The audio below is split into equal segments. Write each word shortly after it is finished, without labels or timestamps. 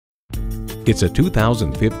It's a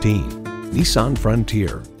 2015 Nissan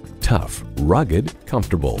Frontier. Tough, rugged,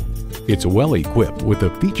 comfortable. It's well equipped with the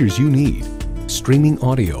features you need: streaming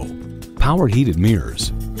audio, power heated mirrors,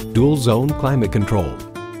 dual zone climate control,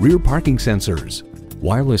 rear parking sensors,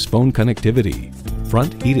 wireless phone connectivity,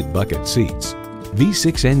 front heated bucket seats,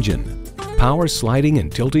 V6 engine, power sliding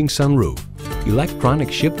and tilting sunroof,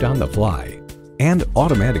 electronic shift on the fly, and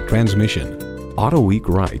automatic transmission. AutoWeek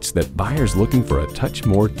writes that buyers looking for a touch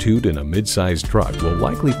more toot in a mid-sized truck will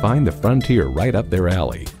likely find the Frontier right up their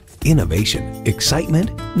alley. Innovation,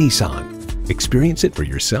 excitement, Nissan. Experience it for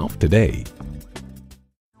yourself today.